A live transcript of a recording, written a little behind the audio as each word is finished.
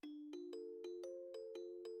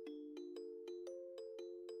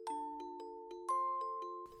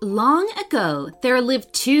Long ago, there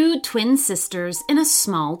lived two twin sisters in a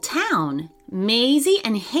small town. Maisie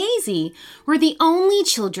and Hazy were the only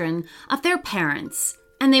children of their parents,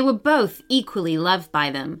 and they were both equally loved by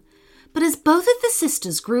them. But as both of the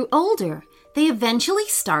sisters grew older, they eventually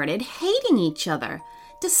started hating each other.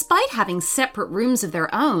 Despite having separate rooms of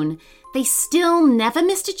their own, they still never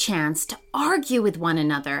missed a chance to argue with one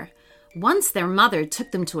another. Once their mother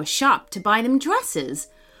took them to a shop to buy them dresses,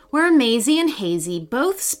 where Maisie and Hazy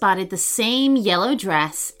both spotted the same yellow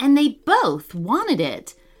dress, and they both wanted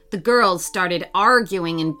it. The girls started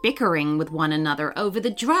arguing and bickering with one another over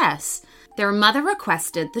the dress. Their mother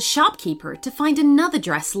requested the shopkeeper to find another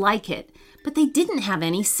dress like it, but they didn't have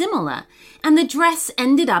any similar, and the dress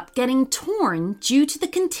ended up getting torn due to the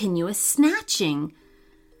continuous snatching.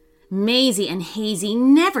 Maisie and Hazy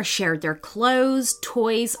never shared their clothes,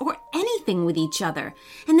 toys, or anything with each other,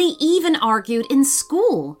 and they even argued in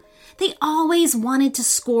school. They always wanted to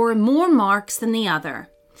score more marks than the other.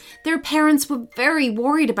 Their parents were very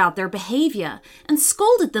worried about their behavior and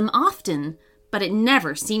scolded them often, but it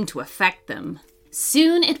never seemed to affect them.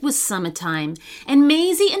 Soon it was summertime, and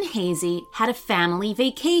Maisie and Hazy had a family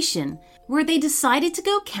vacation where they decided to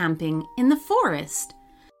go camping in the forest.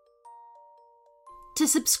 To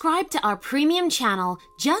subscribe to our premium channel,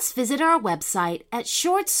 just visit our website at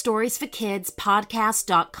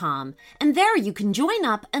shortstoriesforkidspodcast.com, and there you can join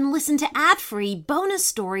up and listen to ad-free bonus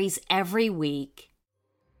stories every week.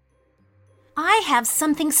 I have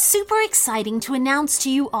something super exciting to announce to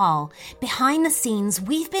you all. Behind the scenes,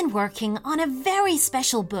 we've been working on a very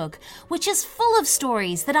special book, which is full of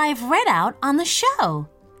stories that I have read out on the show.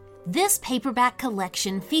 This paperback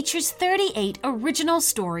collection features 38 original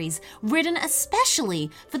stories written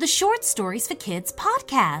especially for the Short Stories for Kids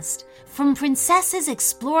podcast. From princesses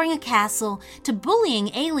exploring a castle to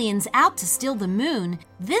bullying aliens out to steal the moon,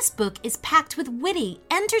 this book is packed with witty,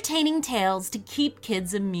 entertaining tales to keep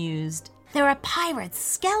kids amused. There are pirates,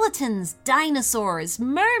 skeletons, dinosaurs,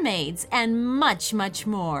 mermaids, and much, much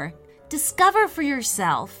more. Discover for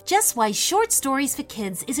yourself just why Short Stories for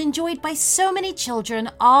Kids is enjoyed by so many children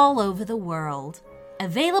all over the world.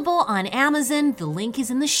 Available on Amazon, the link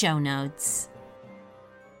is in the show notes.